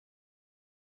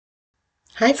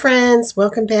Hi friends,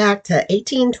 welcome back to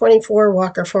 1824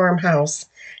 Walker Farmhouse.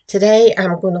 Today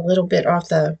I'm going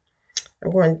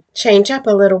I'm going to change up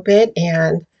a little bit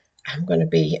and I'm going to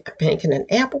be making an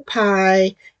apple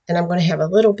pie and I'm going to have a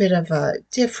little bit of a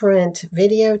different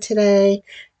video today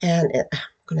and I'm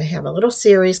going to have a little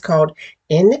series called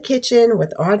In the Kitchen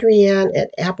with Audrey Ann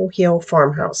at Applehill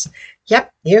Farmhouse.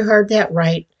 Yep, you heard that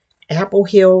right.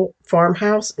 Applehill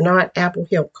Farmhouse, not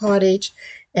Applehill Cottage.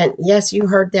 And yes, you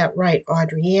heard that right,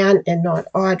 Audrey Ann and not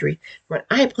Audrey. When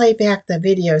I play back the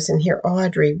videos and hear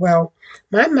Audrey, well,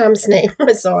 my mom's name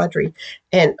was Audrey.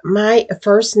 And my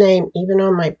first name, even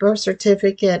on my birth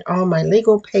certificate, all my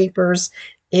legal papers,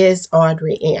 is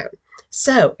Audrey Ann.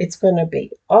 So it's going to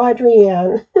be Audrey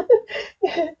Ann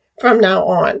from now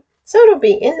on. So it'll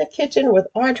be In the Kitchen with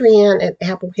Audrey Ann at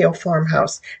Applehill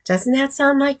Farmhouse. Doesn't that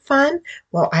sound like fun?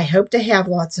 Well, I hope to have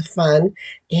lots of fun.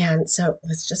 And so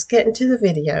let's just get into the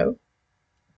video.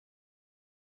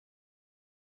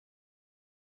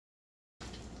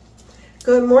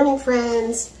 Good morning,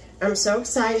 friends. I'm so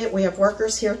excited. We have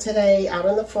workers here today out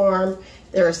on the farm.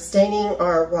 They're staining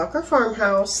our Walker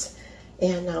farmhouse,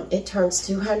 and it turns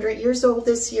 200 years old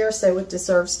this year, so it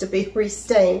deserves to be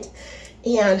restained.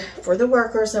 And for the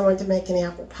workers, I wanted to make an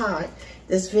apple pie.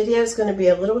 This video is going to be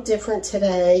a little different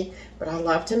today, but I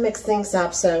love to mix things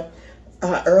up. So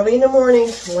early in the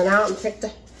morning, I went out and picked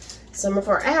some of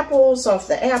our apples off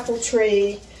the apple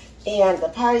tree, and the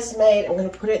pie's made. I'm going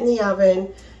to put it in the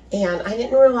oven. And I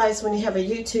didn't realize when you have a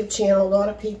YouTube channel, a lot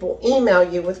of people email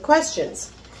you with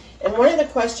questions. And one of the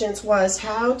questions was,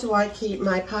 how do I keep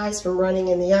my pies from running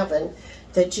in the oven?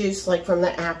 The juice, like from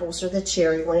the apples or the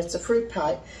cherry when it's a fruit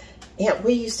pie. And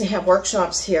we used to have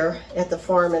workshops here at the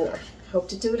farm, and I hope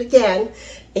to do it again.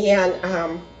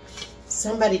 And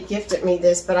somebody gifted me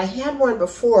this, but I had one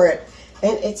before it.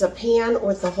 And it's a pan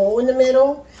with a hole in the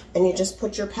middle, and you just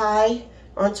put your pie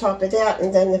on top of that,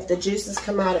 and then if the juices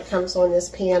come out, it comes on this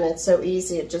pan. It's so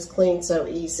easy, it just cleans so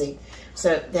easy.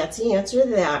 So that's the answer to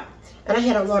that. And I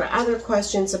had a lot of other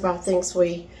questions about things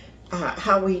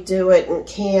how we do it and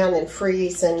can and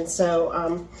freeze. And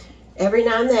so every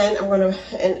now and then I'm going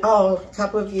to, and a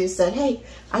couple of you said, hey,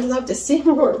 I'd love to see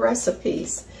more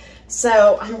recipes.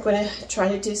 So I'm going to try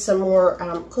to do some more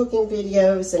cooking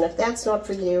videos, and if that's not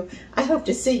for you, I hope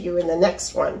to see you in the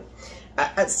next one.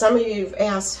 Some of you have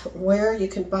asked where you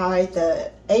can buy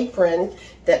the apron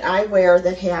that I wear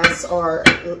that has our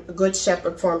Good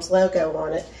Shepherd Farms logo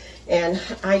on it. And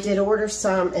I did order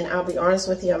some, and I'll be honest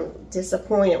with you, I'm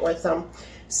disappointed with them.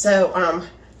 So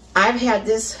I've had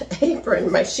this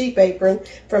apron, my sheep apron,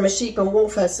 from a sheep and wool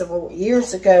festival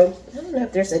years ago. I don't know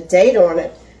if there's a date on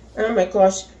it. Oh my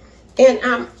gosh.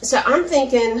 And so I'm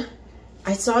thinking,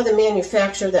 I saw the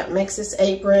manufacturer that makes this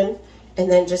apron, and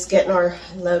then just getting our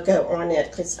logo on it,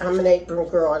 because I'm an apron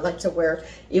girl. I like to wear,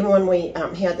 even when we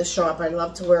had the shop, I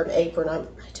love to wear an apron. I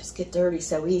just get dirty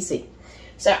so easy.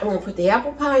 So I'm going to put the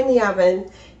apple pie in the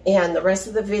oven, and the rest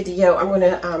of the video, I'm going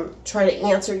to try to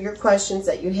answer your questions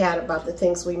that you had about the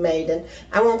things we made. And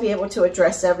I won't be able to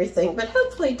address everything, but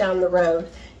hopefully down the road,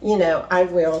 you know, I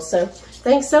will. So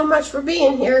thanks so much for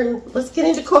being here, and let's get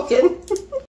into cooking.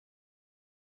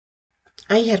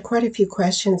 I had quite a few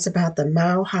questions about the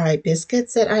Mile High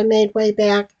biscuits that I made way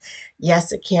back.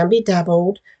 Yes, it can be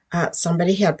doubled.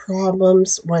 Somebody had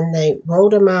problems when they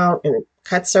rolled them out and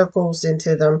cut circles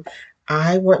into them.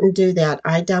 I wouldn't do that.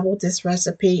 I doubled this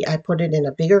recipe. I put it in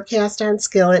a bigger cast iron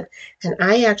skillet, and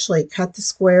I actually cut the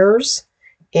squares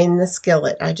in the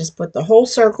skillet. I just put the whole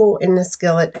circle in the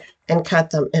skillet and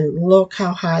cut them, and look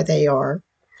how high they are.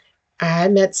 I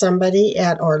met somebody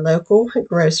at our local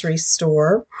grocery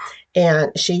store,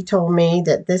 and she told me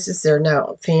that this is their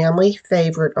now family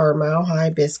favorite, our Mile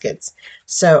High biscuits.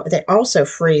 So they also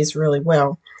freeze really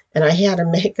well. And I had to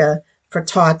make a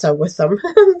frittata with them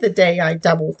the day I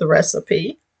doubled the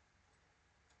recipe.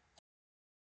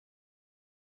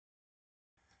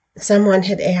 Someone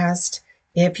had asked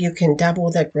if you can double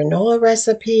the granola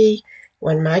recipe.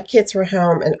 When my kids were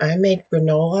home and I made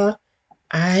granola,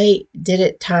 I did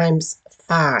it times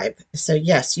 5. So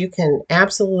yes, you can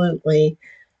absolutely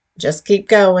just keep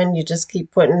going. You just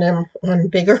keep putting them on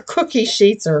bigger cookie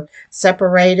sheets or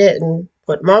separate it and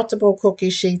put multiple cookie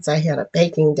sheets. I had a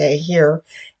baking day here,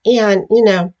 and you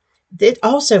know, it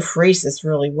also freezes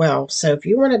really well. So if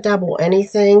you want to double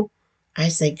anything, I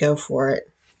say go for it.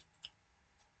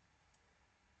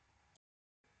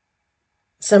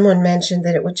 Someone mentioned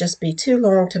that it would just be too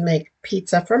long to make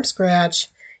pizza from scratch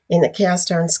in the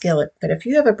cast iron skillet. But if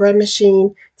you have a bread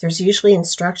machine, there's usually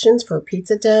instructions for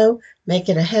pizza dough. Make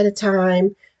it ahead of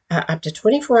time, up to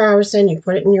 24 hours in. You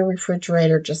put it in your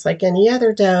refrigerator just like any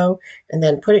other dough, and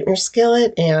then put it in your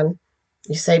skillet, and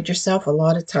You saved yourself a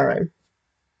lot of time.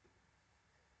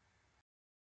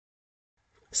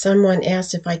 Someone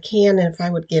asked if I can and if I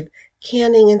would give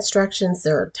canning instructions.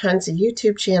 There are tons of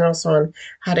YouTube channels on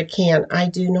how to can. I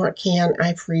do not can.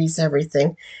 I freeze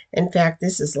everything. In fact,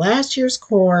 this is last year's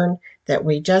corn that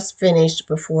we just finished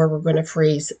before we're going to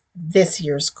freeze this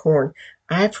year's corn.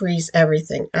 I freeze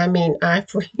everything. I mean, I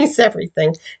freeze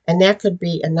everything. And that could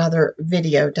be another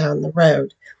video down the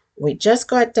road. We just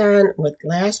got done with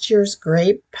last year's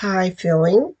grape pie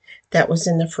filling that was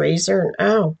in the freezer. And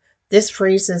oh, this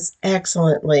freezes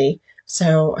excellently.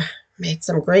 So made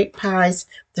some grape pies.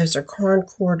 Those are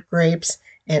Concord grapes,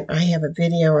 and I have a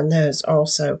video on those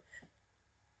also.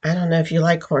 I don't know if you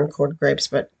like Concord grapes,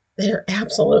 but they're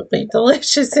absolutely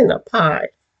delicious in a pie.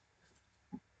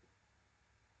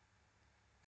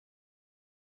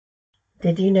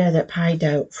 Did you know that pie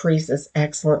dough freezes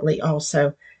excellently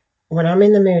also? When I'm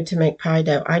in the mood to make pie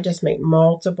dough, I just make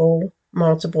multiple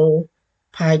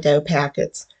pie dough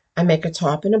packets. I make a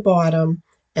top and a bottom,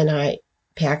 and I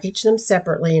package them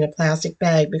separately in a plastic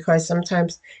bag because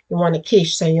sometimes you want a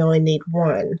quiche, so you only need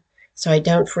one. So I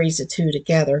don't freeze the two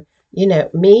together. You know,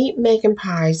 me making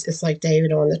pies is like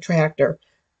David on the tractor.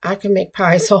 I can make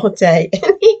pies all day,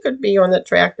 and he could be on the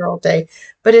tractor all day.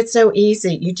 But it's so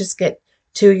easy. You just get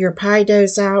two of your pie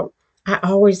doughs out. I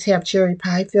always have cherry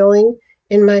pie filling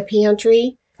in my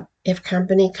pantry. If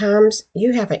company comes,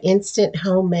 you have an instant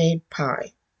homemade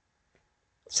pie.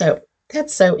 So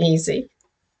that's so easy.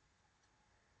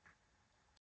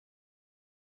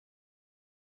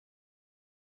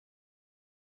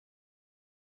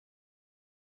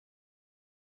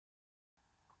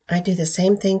 I do the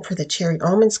same thing for the cherry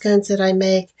almond scones that I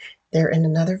make. They're in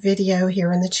another video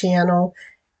here on the channel.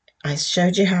 I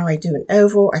showed you how I do an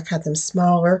oval. I cut them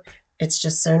smaller. It's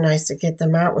just so nice to get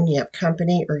them out when you have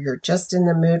company or you're just in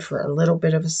the mood for a little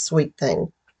bit of a sweet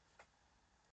thing.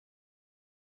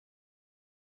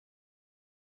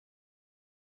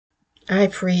 I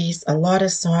freeze a lot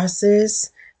of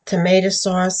sauces, tomato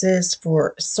sauces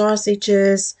for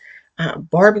sausages,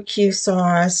 barbecue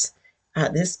sauce.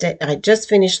 This day, I just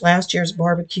finished last year's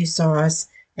barbecue sauce,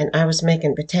 and I was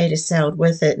making potato salad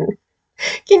with it. And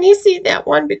can you see that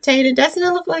one potato? Doesn't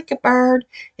it look like a bird?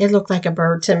 It looked like a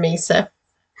bird to me, so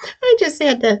I just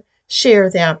had to share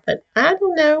that. But I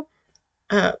don't know.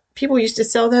 People used to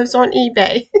sell those on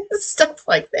eBay, stuff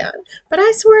like that. But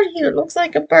I swear to you, it looks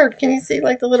like a bird. Can you see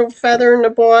like the little feather in the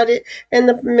body, in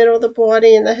the middle of the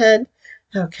body and the head?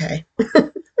 Okay.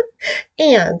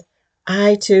 And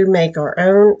I too make our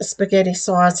own spaghetti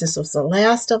sauce. This was the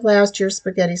last of last year's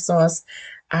spaghetti sauce.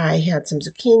 I had some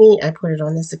zucchini. I put it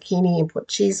on the zucchini and put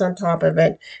cheese on top of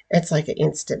it. It's like an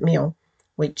instant meal.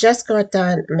 We just got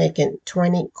done making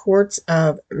 20 quarts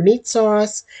of meat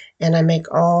sauce, and I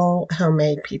make all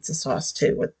homemade pizza sauce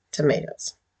too with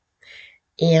tomatoes.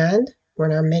 And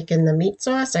when I'm making the meat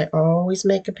sauce, I always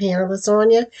make a pan of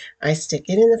lasagna. I stick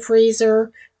it in the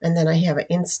freezer, and then I have an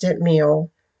instant meal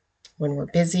when we're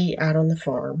busy out on the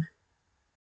farm.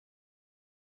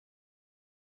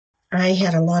 I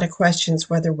had a lot of questions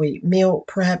whether we meal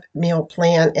prep, meal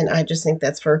plan, and I just think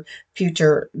that's for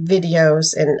future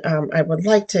videos. And I would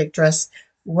like to address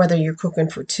whether you're cooking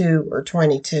for 2 or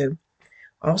 22.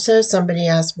 Also, somebody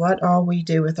asked what all we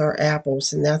do with our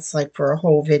apples, and that's like for a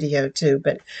whole video too.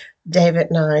 But David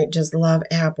and I just love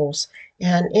apples.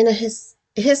 And in a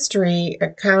history,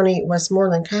 a county,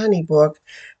 Westmoreland County book,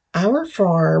 our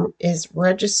farm is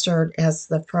registered as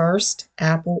the first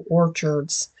apple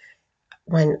orchards.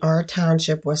 When our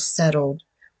township was settled,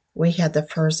 we had the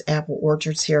first apple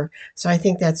orchards here. So I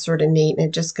think that's sort of neat. And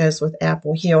it just goes with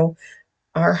Applehill,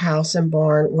 our house and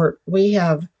barn. We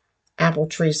have apple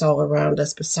trees all around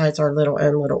us besides our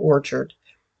own little orchard.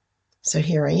 So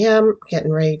here I am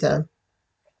getting ready to.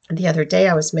 The other day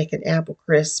I was making apple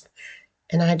crisp,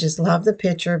 and I just love the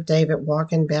picture of David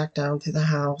walking back down to the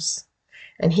house.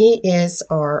 And he is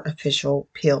our official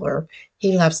peeler.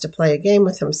 He loves to play a game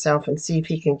with himself and see if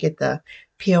he can get the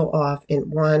peel off in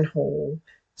one whole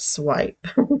swipe.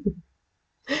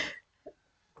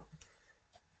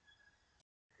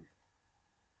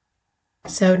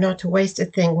 So not to waste a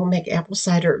thing, we'll make apple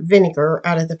cider vinegar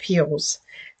out of the peels.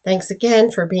 Thanks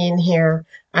again for being here.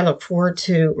 I look forward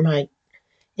to my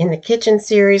In the Kitchen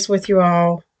series with you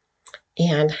all,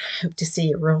 and hope to see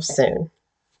you real soon.